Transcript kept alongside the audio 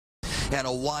And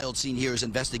a wild scene here as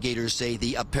investigators say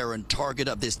the apparent target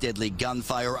of this deadly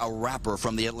gunfire, a rapper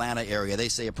from the Atlanta area. They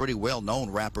say a pretty well-known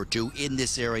rapper, too, in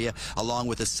this area, along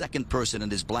with a second person in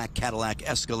his black Cadillac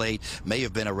Escalade. May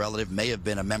have been a relative, may have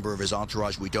been a member of his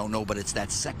entourage. We don't know, but it's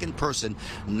that second person,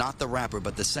 not the rapper,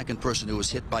 but the second person who was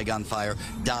hit by gunfire,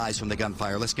 dies from the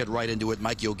gunfire. Let's get right into it.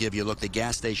 Mike, you'll give you a look. The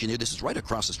gas station here, this is right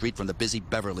across the street from the busy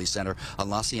Beverly Center on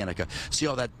La Cienega. See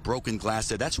all that broken glass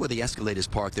there? That's where the Escalade is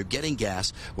parked. They're getting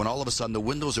gas when all of a sudden the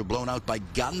windows are blown out by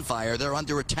gunfire. They're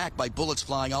under attack by bullets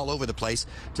flying all over the place.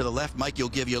 To the left, Mike, you'll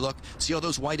give you a look. See all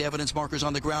those white evidence markers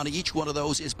on the ground? Each one of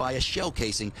those is by a shell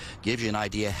casing. Gives you an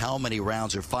idea how many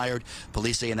rounds are fired.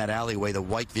 Police say in that alleyway, the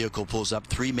white vehicle pulls up.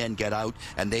 3 men get out,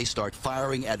 and they start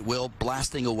firing at will,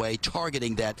 blasting away,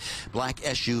 targeting that black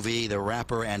SUV, the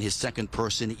rapper, and his second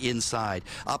person inside.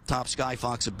 Up top, Sky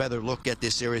Fox, a better look at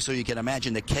this area so you can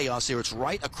imagine the chaos here. It's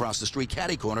right across the street,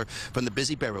 catty corner from the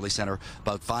busy Beverly Center.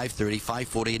 About 5:30,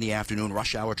 5:40 in the afternoon,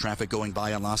 rush hour traffic going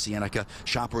by on La Cienega.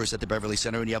 Shoppers at the Beverly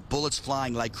Center, and you have bullets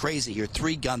flying like crazy here.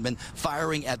 3 gunmen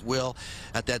firing at will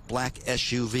at that black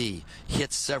SUV.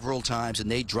 Hit several times, and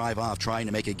they drive off trying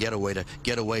to make a getaway to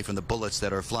get away from the bullets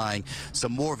that are flying.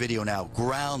 Some more video now,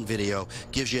 ground video,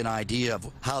 gives you an idea of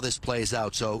how this plays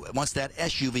out. So once that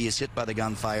SUV is hit by the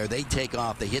gunfire, they take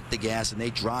off, they hit the gas, and they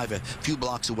drive a few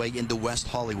blocks away into West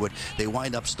Hollywood. They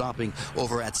wind up stopping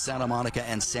over at Santa Monica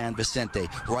and San Vicente,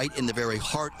 right in the very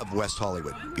heart of West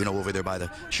Hollywood. You know, over there by the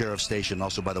sheriff's station,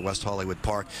 also by the West Hollywood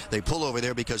Park. They pull over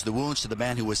there because the wounds to the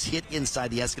man who was hit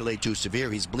inside the Escalade too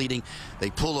severe. He's bleeding. They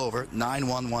pull over.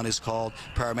 911 is called.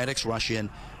 Paramedics rush in.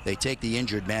 They take the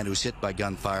injured man who's hit by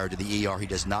gunfire to the ER. He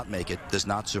does not make it, does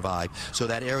not survive. So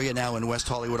that area now in West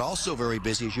Hollywood, also very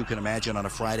busy, as you can imagine, on a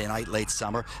Friday night, late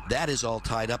summer. That is all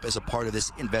tied up as a part of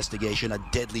this investigation, a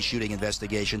deadly shooting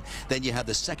investigation. Then you have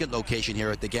the second location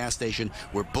here at the gas station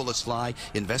where bullets fly.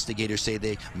 Investigators say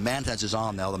the manhunt is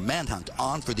on now. The manhunt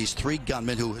on for these 3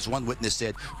 gunmen who, as one witness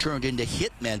said, turned into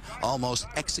hitmen, almost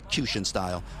execution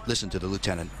style. Listen to the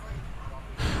lieutenant.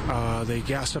 They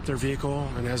gassed up their vehicle,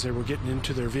 and as they were getting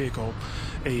into their vehicle,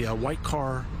 a white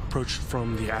car approached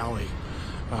from the alley.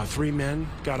 3 men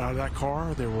got out of that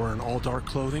car. They were in all dark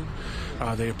clothing.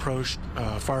 They approached,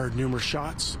 fired numerous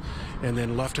shots, and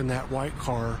then left in that white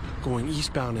car going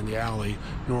eastbound in the alley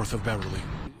north of Beverly.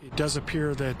 It does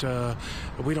appear that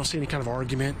we don't see any kind of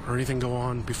argument or anything go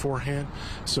on beforehand,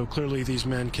 so clearly these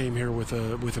men came here with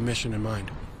a mission in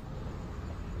mind.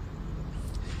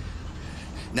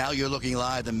 Now you're looking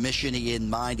live. The mission in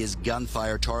mind is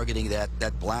gunfire targeting that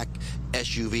black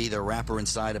SUV, the rapper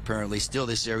inside apparently. Still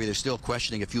this area, they're still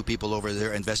questioning a few people over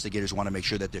there. Investigators want to make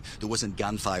sure that there wasn't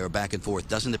gunfire back and forth.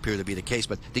 Doesn't appear to be the case,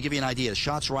 but to give you an idea,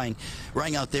 shots rang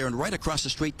out there, and right across the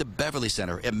street, the Beverly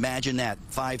Center. Imagine that,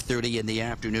 5:30 in the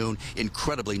afternoon.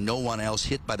 Incredibly, no one else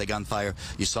hit by the gunfire.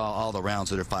 You saw all the rounds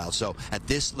that are filed. So at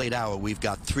this late hour, we've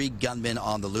got 3 gunmen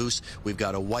on the loose. We've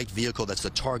got a white vehicle that's the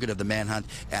target of the manhunt,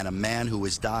 and a man who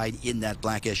has died in that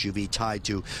black SUV tied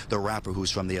to the rapper who's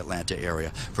from the Atlanta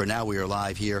area. For now, we are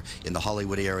live here in the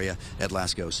Hollywood area. Ed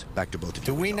Lascos, back to both of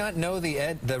you. Do we not know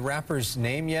the rapper's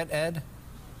name yet, Ed?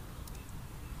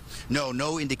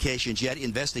 No indications yet.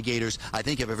 Investigators, I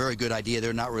think, have a very good idea.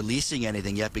 They're not releasing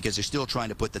anything yet because they're still trying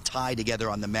to put the tie together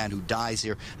on the man who dies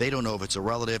here. They don't know if it's a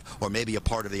relative or maybe a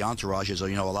part of the entourage. As you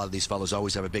know, a lot of these fellows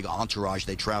always have a big entourage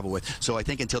they travel with. So I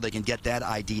think until they can get that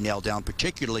ID nailed down,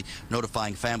 particularly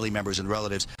notifying family members and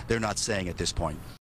relatives, they're not saying at this point.